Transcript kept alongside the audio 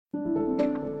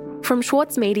From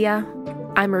Schwartz Media,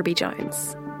 I'm Ruby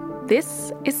Jones.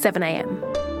 This is 7am.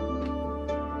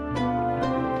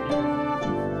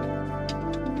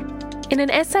 In an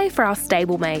essay for our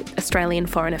stablemate, Australian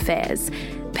Foreign Affairs,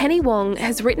 Penny Wong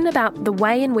has written about the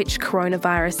way in which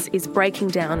coronavirus is breaking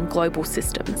down global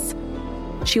systems.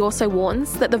 She also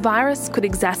warns that the virus could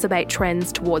exacerbate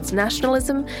trends towards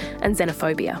nationalism and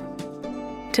xenophobia.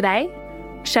 Today,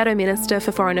 Shadow Minister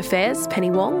for Foreign Affairs,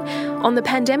 Penny Wong, on the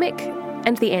pandemic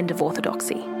and the end of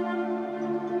orthodoxy.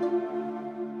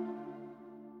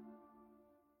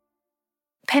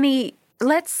 Penny,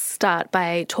 let's start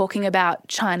by talking about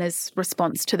China's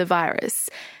response to the virus.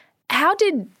 How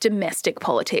did domestic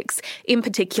politics, in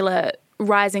particular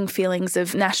rising feelings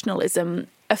of nationalism,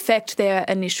 affect their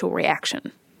initial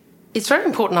reaction? It's very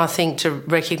important, I think, to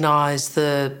recognise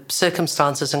the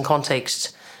circumstances and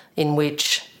context in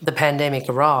which the pandemic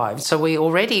arrived. So we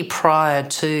already, prior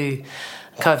to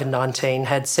COVID-19,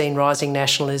 had seen rising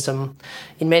nationalism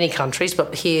in many countries,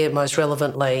 but here most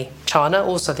relevantly China,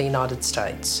 also the United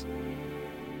States.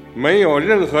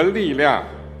 No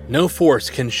force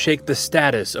can shake the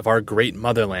status of our great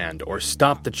motherland or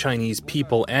stop the Chinese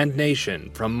people and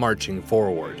nation from marching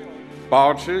forward.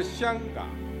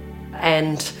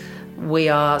 And we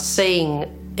are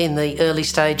seeing in the early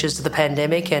stages of the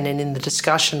pandemic and in the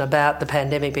discussion about the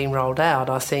pandemic being rolled out,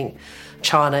 I think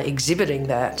China exhibiting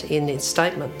that in its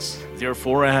statements.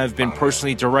 Therefore, I have been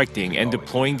personally directing and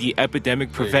deploying the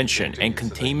epidemic prevention and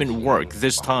containment work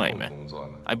this time.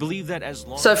 I believe that as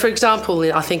long... So, for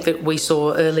example, I think that we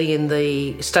saw early in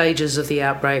the stages of the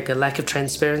outbreak a lack of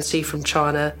transparency from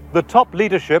China. The top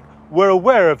leadership were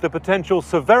aware of the potential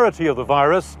severity of the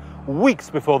virus weeks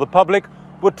before the public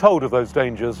were told of those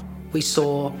dangers. We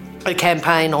saw a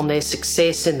campaign on their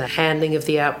success in the handling of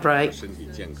the outbreak.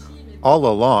 All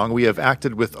along, we have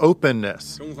acted with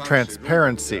openness,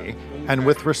 transparency, and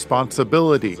with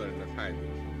responsibility.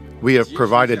 We have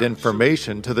provided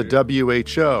information to the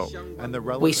WHO and the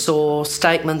relevant... We saw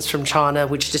statements from China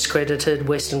which discredited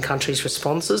Western countries'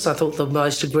 responses. I thought the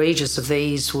most egregious of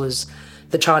these was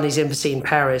the Chinese embassy in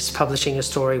Paris publishing a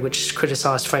story which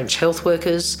criticised French health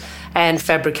workers and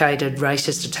fabricated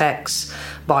racist attacks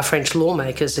by French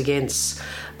lawmakers against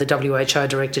the WHO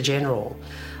Director General.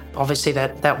 Obviously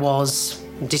that was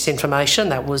disinformation,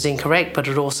 that was incorrect, but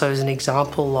it also is an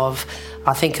example of,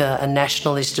 I think, a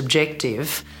nationalist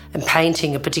objective and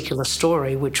painting a particular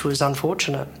story which was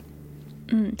unfortunate.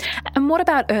 And what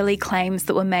about early claims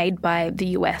that were made by the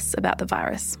US about the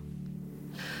virus?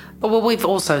 Well, we've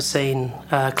also seen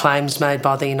claims made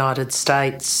by the United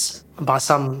States, by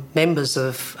some members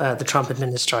of the Trump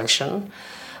administration,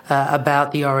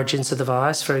 about the origins of the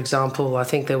virus. For example, I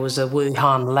think there was a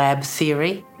Wuhan lab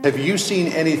theory. Have you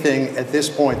seen anything at this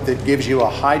point that gives you a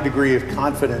high degree of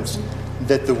confidence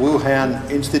that the Wuhan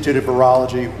Institute of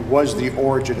Virology was the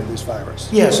origin of this virus?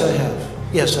 Yes,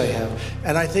 I have.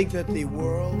 And I think that the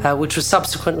world... which was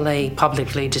subsequently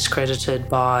publicly discredited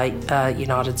by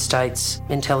United States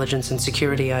intelligence and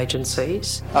security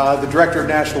agencies. The Director of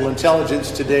National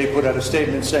Intelligence today put out a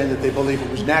statement saying that they believe it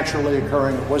was naturally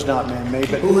occurring, it was not man-made.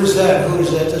 But Who is that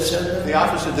that said that? The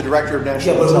Office of the Director of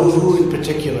National Intelligence. Intelligence. Who in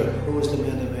particular? Who was the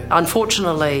man that made it?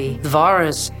 Unfortunately, the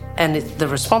virus and the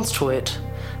response to it,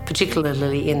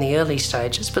 particularly in the early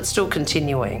stages, but still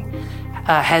continuing,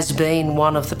 has been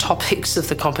one of the topics of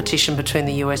the competition between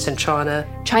the US and China.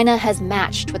 China has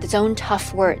matched with its own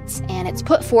tough words, and it's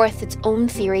put forth its own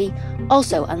theory,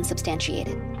 also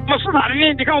unsubstantiated.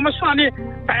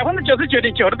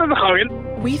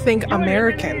 We think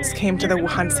Americans came to the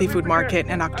Wuhan seafood market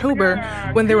in October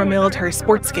when there were military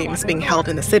sports games being held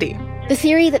in the city. The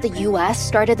theory that the US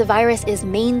started the virus is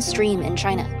mainstream in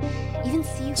China.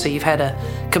 So you've had a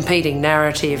competing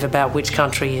narrative about which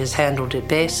country has handled it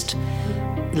best,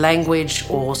 language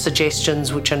or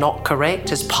suggestions which are not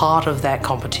correct as part of that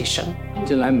competition.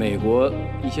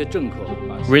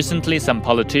 Recently, some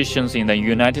politicians in the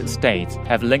United States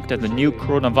have linked the new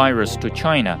coronavirus to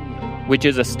China, which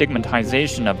is a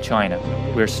stigmatization of China.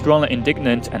 We're strongly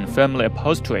indignant and firmly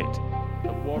opposed to it.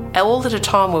 All at a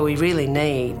time where we really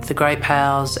need the great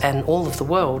powers and all of the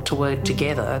world to work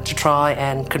together to try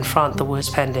and confront the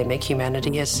worst pandemic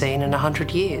humanity has seen in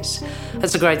 100 years.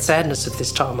 That's the great sadness of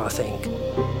this time, I think.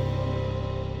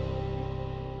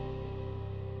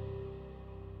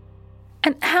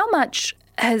 And how much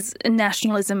has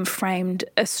nationalism framed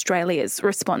Australia's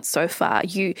response so far?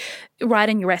 You write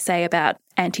in your essay about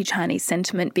anti-Chinese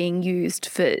sentiment being used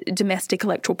for domestic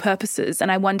electoral purposes,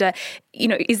 and I wonder,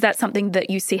 is that something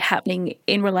that you see happening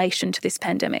in relation to this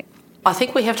pandemic? I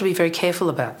think we have to be very careful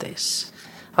about this.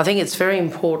 I think it's very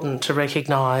important to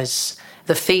recognise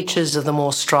the features of the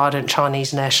more strident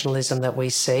Chinese nationalism that we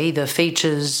see, the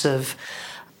features of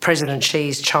President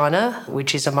Xi's China,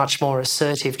 which is a much more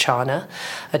assertive China,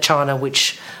 a China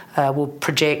which will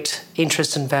project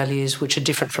interests and values which are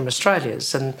different from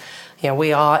Australia's. And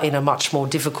we are in a much more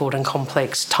difficult and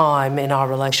complex time in our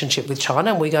relationship with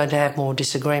China, and we're going to have more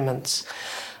disagreements.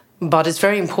 But it's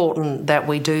very important that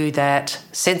we do that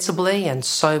sensibly and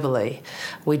soberly.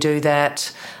 We do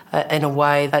that in a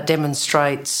way that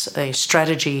demonstrates a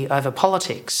strategy over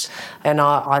politics. And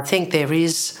I think there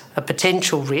is a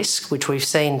potential risk, which we've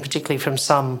seen particularly from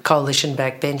some coalition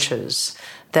backbenchers,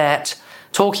 that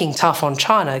talking tough on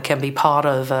China can be part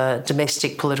of a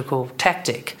domestic political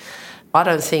tactic. I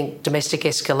don't think domestic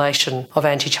escalation of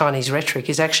anti-Chinese rhetoric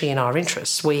is actually in our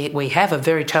interests. We have a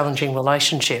very challenging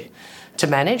relationship to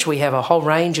manage. We have a whole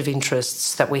range of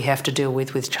interests that we have to deal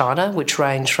with China, which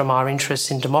range from our interests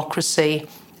in democracy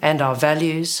and our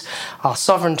values, our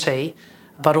sovereignty,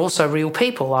 but also real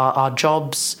people, our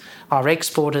jobs, our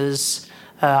exporters,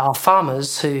 our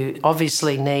farmers who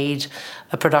obviously need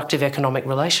a productive economic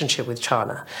relationship with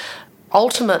China.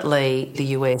 Ultimately, the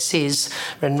US is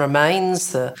and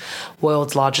remains the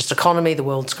world's largest economy, the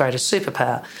world's greatest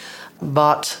superpower.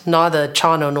 But neither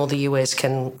China nor the US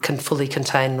can fully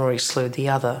contain nor exclude the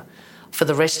other. For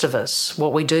the rest of us,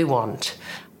 what we do want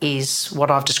is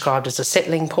what I've described as a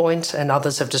settling point, and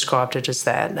others have described it as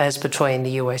that, as between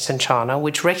the US and China,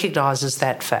 which recognises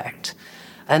that fact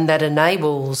and that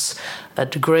enables a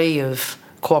degree of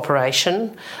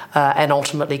cooperation and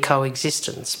ultimately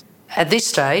coexistence. At this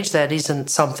stage, that isn't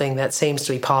something that seems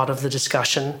to be part of the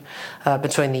discussion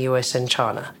between the US and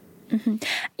China. Mm-hmm.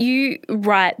 You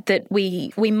write that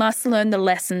we must learn the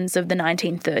lessons of the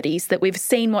 1930s, that we've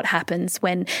seen what happens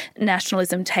when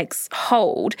nationalism takes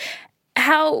hold.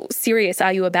 How serious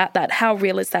are you about that? How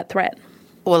real is that threat?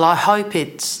 Well, I hope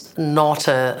it's not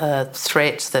a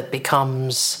threat that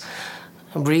becomes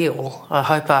real. I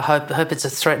hope it's a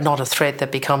threat, not a threat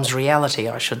that becomes reality,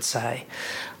 I should say.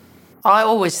 I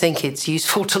always think it's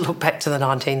useful to look back to the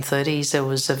 1930s. There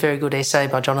was a very good essay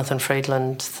by Jonathan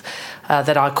Friedland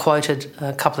that I quoted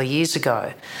a couple of years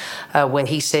ago where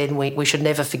he said we should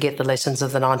never forget the lessons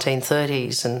of the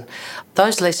 1930s, and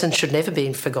those lessons should never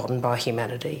be forgotten by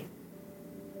humanity.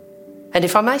 And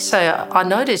if I may say, I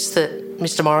noticed that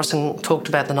Mr Morrison talked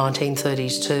about the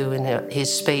 1930s too in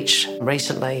his speech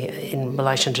recently in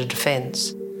relation to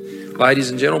defence. Ladies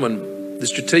and gentlemen, the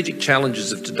strategic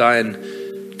challenges of today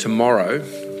and tomorrow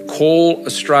call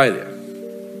Australia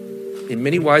in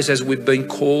many ways as we've been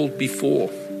called before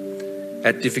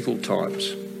at difficult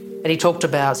times. And he talked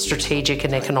about strategic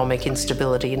and economic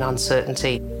instability and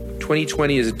uncertainty.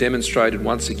 2020 has demonstrated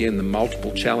once again the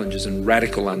multiple challenges and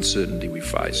radical uncertainty we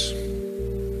face,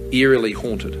 eerily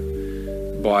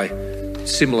haunted by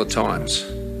similar times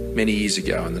many years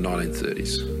ago in the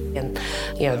 1930s. And,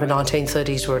 the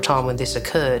 1930s were a time when this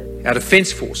occurred. Our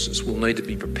defence forces will need to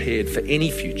be prepared for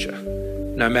any future,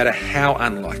 no matter how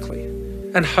unlikely,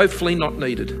 and hopefully not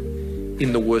needed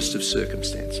in the worst of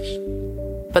circumstances.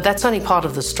 But that's only part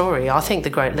of the story. I think the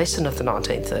great lesson of the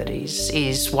 1930s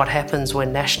is what happens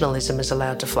when nationalism is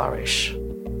allowed to flourish.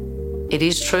 It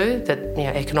is true that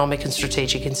economic and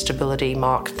strategic instability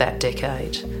marked that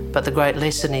decade, but the great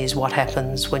lesson is what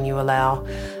happens when you allow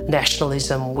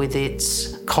nationalism with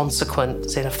its consequent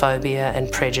xenophobia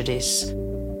and prejudice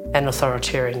and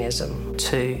authoritarianism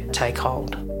to take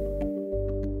hold.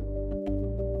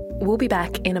 We'll be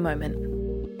back in a moment.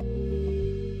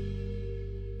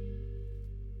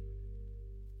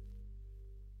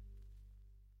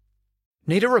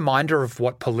 Need a reminder of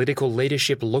what political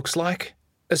leadership looks like?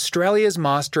 Australia's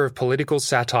master of political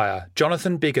satire,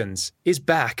 Jonathan Biggins, is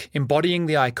back embodying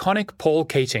the iconic Paul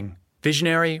Keating,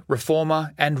 visionary,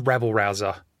 reformer and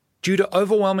rabble-rouser. Due to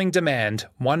overwhelming demand,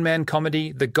 one-man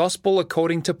comedy The Gospel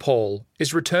According to Paul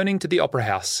is returning to the Opera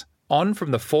House, on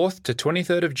from the 4th to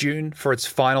 23rd of June for its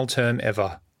final term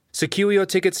ever. Secure your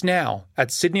tickets now at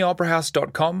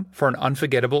sydneyoperahouse.com for an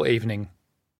unforgettable evening.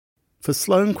 For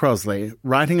Sloane Crosley,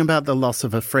 writing about the loss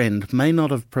of a friend may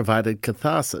not have provided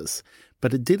catharsis,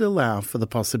 but it did allow for the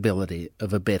possibility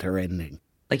of a better ending.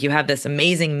 Like, you have this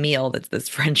amazing meal that's this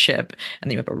friendship, and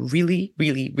then you have a really,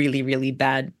 really, really, really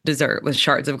bad dessert with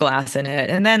shards of glass in it.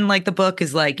 And then, the book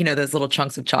is those little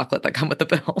chunks of chocolate that come with the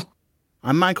bill.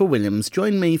 I'm Michael Williams.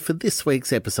 Join me for this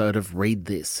week's episode of Read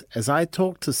This, as I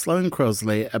talk to Sloane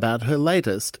Crosley about her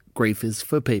latest, Grief is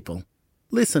for People.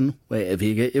 Listen wherever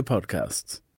you get your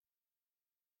podcasts.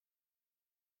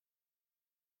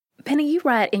 Penny, you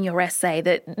write in your essay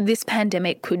that this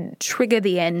pandemic could trigger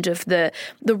the end of the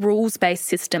rules-based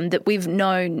system that we've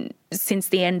known since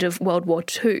the end of World War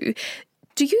II.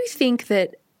 Do you think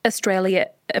that Australia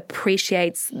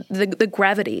appreciates the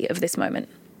gravity of this moment?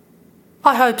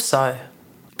 I hope so,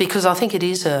 because I think it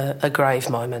is a grave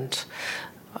moment.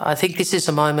 I think this is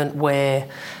a moment where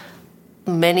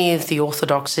many of the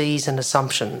orthodoxies and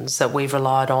assumptions that we've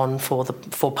relied on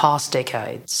for past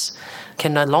decades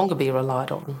can no longer be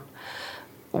relied on.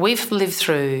 We've lived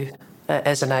through,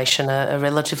 as a nation, a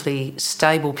relatively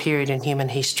stable period in human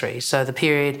history. So the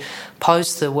period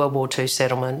post the World War II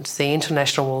settlement, the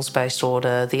international rules-based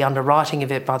order, the underwriting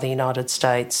of it by the United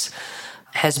States,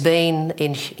 has been,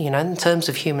 in terms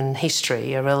of human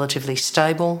history, a relatively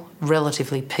stable,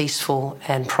 relatively peaceful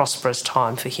and prosperous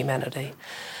time for humanity.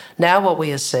 Now what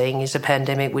we are seeing is a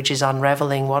pandemic which is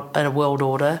unravelling a world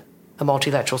order, a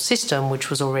multilateral system which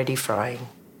was already fraying.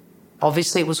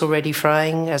 Obviously, it was already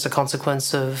fraying as a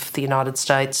consequence of the United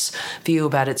States' view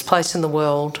about its place in the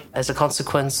world, as a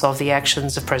consequence of the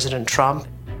actions of President Trump.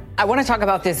 I want to talk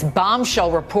about this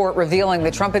bombshell report revealing the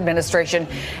Trump administration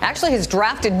actually has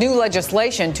drafted new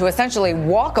legislation to essentially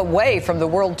walk away from the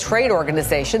World Trade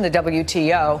Organization, the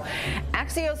WTO.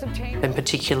 Axios obtained... In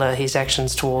particular, his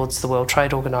actions towards the World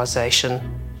Trade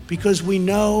Organization. Because we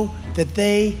know that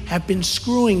they have been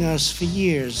screwing us for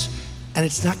years, and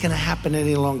it's not going to happen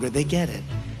any longer. They get it.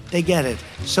 They get it.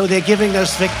 So they're giving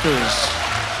us victories.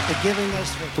 They're giving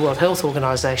us victories. The World Health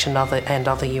Organization and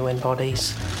other UN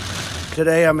bodies.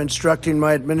 Today, I'm instructing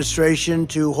my administration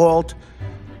to halt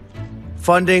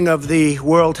funding of the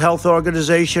World Health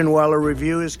Organization while a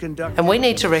review is conducted. And we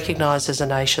need to recognise as a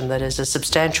nation that as a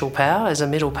substantial power, as a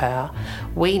middle power,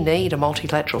 we need a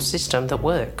multilateral system that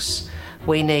works.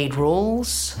 We need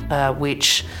rules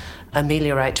which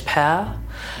ameliorate power.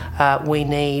 We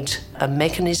need a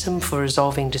mechanism for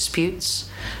resolving disputes.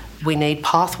 We need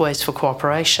pathways for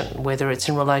cooperation, whether it's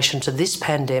in relation to this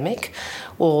pandemic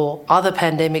or other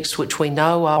pandemics which we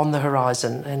know are on the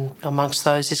horizon, and amongst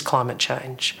those is climate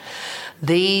change.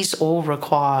 These all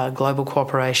require global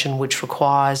cooperation, which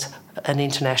requires an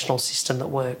international system that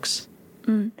works.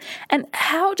 And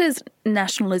how does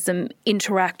nationalism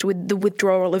interact with the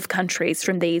withdrawal of countries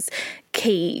from these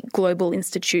key global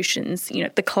institutions,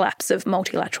 the collapse of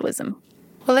multilateralism?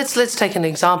 Well, let's take an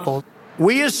example.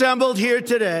 We assembled here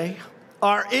today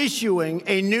are issuing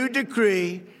a new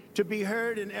decree to be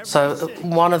heard in every city.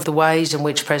 One of the ways in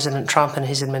which President Trump and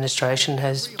his administration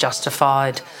has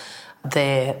justified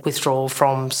their withdrawal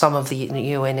from some of the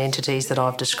UN entities that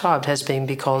I've described has been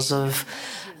because of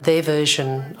their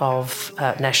version of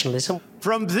nationalism.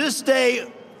 From this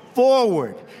day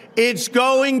forward, it's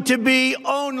going to be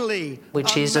only...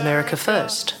 Which is America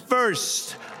first.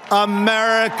 First.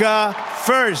 America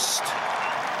first.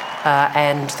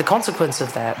 And the consequence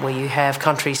of that, where you have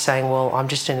countries saying, well, I'm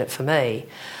just in it for me,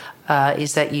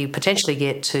 is that you potentially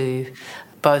get to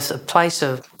both a place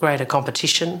of greater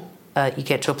competition, you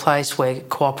get to a place where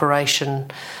cooperation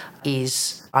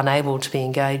is unable to be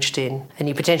engaged in, and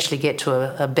you potentially get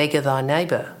to a beggar thy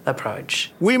neighbour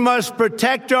approach. We must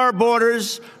protect our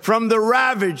borders from the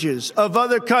ravages of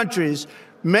other countries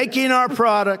making our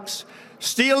products,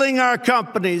 stealing our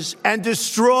companies, and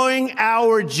destroying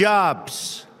our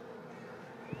jobs.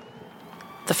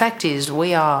 The fact is,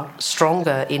 we are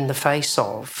stronger in the face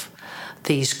of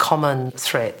these common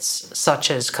threats, such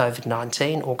as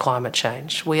COVID-19 or climate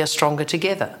change. We are stronger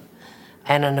together.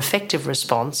 And an effective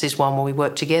response is one where we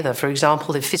work together. For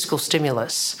example, if fiscal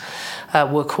stimulus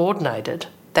were coordinated,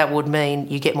 that would mean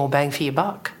you get more bang for your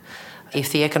buck.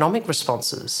 If the economic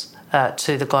responses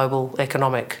to the global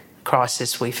economic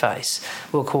crisis we face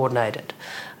were coordinated,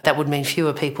 that would mean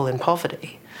fewer people in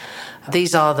poverty.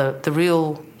 These are the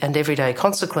real and everyday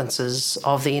consequences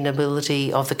of the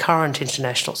inability of the current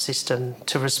international system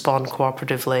to respond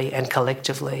cooperatively and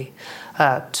collectively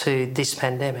to this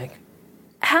pandemic.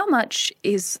 How much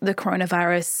is the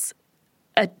coronavirus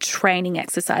a training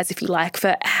exercise, if you like,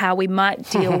 for how we might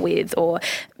deal with or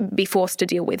be forced to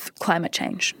deal with climate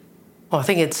change? Well, I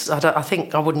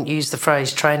think I wouldn't use the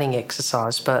phrase training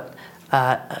exercise, but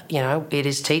it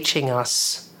is teaching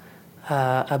us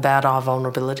about our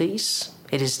vulnerabilities.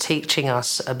 It is teaching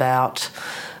us about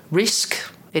risk.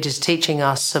 It is teaching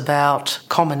us about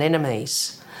common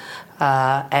enemies.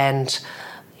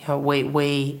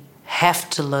 We have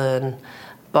to learn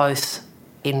both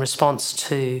in response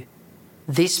to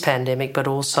this pandemic, but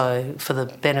also for the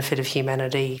benefit of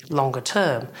humanity longer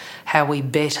term, how we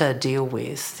better deal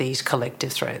with these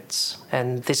collective threats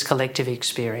and this collective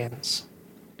experience.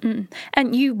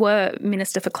 And you were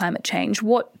Minister for Climate Change.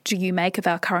 What do you make of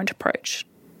our current approach?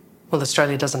 Well,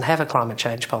 Australia doesn't have a climate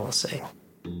change policy.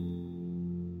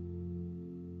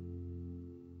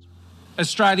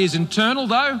 Australia's internal,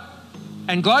 though,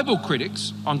 and global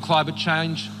critics on climate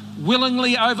change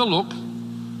willingly overlook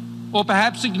or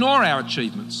perhaps ignore our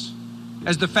achievements,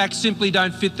 as the facts simply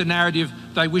don't fit the narrative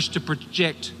they wish to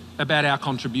project about our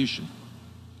contribution.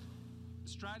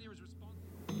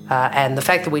 And the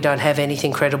fact that we don't have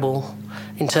anything credible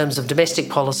in terms of domestic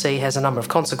policy has a number of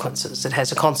consequences. It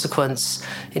has a consequence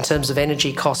in terms of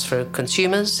energy costs for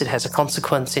consumers. It has a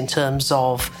consequence in terms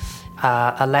of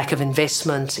a lack of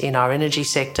investment in our energy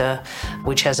sector,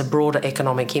 which has a broader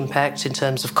economic impact in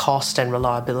terms of cost and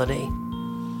reliability.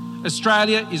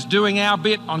 Australia is doing our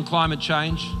bit on climate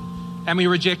change, and we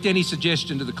reject any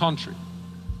suggestion to the contrary.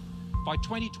 By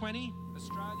 2020,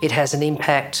 it has an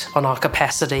impact on our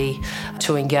capacity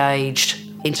to engage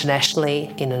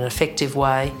internationally in an effective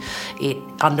way. It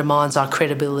undermines our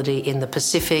credibility in the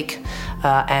Pacific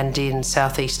and in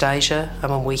Southeast Asia. I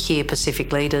mean, we hear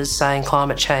Pacific leaders saying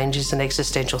climate change is an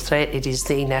existential threat. It is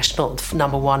the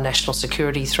number one national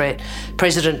security threat.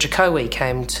 President Jokowi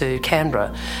came to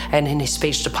Canberra and in his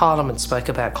speech to Parliament spoke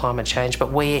about climate change,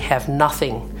 but we have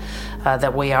nothing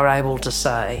that we are able to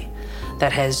say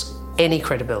that has any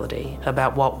credibility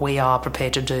about what we are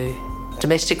prepared to do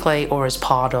domestically or as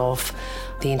part of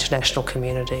the international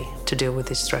community to deal with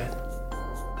this threat.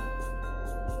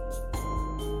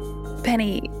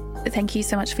 Penny, thank you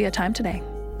so much for your time today.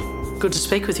 Good to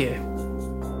speak with you.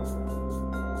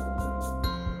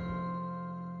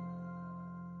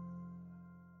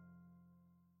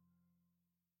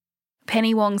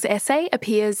 Penny Wong's essay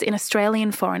appears in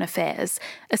Australian Foreign Affairs,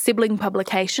 a sibling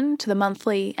publication to The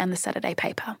Monthly and The Saturday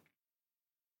Paper.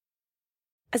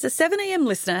 As a 7am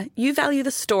listener, you value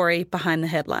the story behind the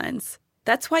headlines.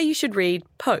 That's why you should read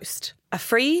Post, a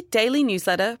free daily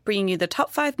newsletter bringing you the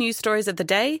top 5 news stories of the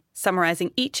day,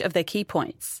 summarising each of their key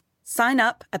points. Sign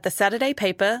up at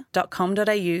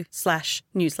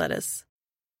thesaturdaypaper.com.au/newsletters.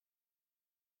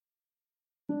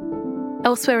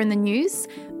 Elsewhere in the news,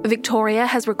 Victoria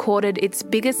has recorded its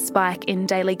biggest spike in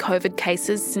daily COVID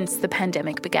cases since the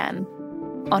pandemic began.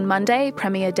 On Monday,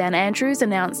 Premier Dan Andrews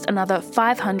announced another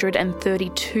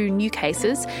 532 new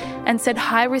cases and said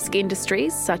high-risk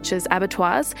industries such as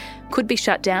abattoirs could be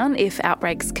shut down if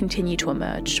outbreaks continue to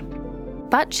emerge.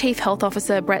 But Chief Health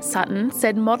Officer Brett Sutton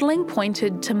said modelling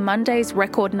pointed to Monday's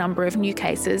record number of new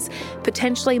cases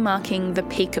potentially marking the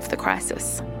peak of the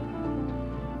crisis.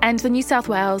 And the New South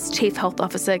Wales Chief Health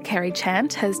Officer Kerry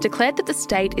Chant has declared that the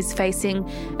state is facing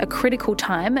a critical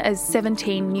time as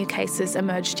 17 new cases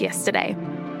emerged yesterday.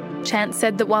 Chant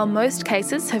said that while most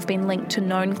cases have been linked to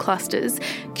known clusters,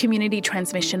 community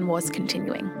transmission was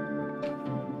continuing.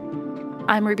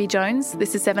 I'm Ruby Jones.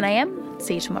 This is 7am.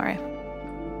 See you tomorrow.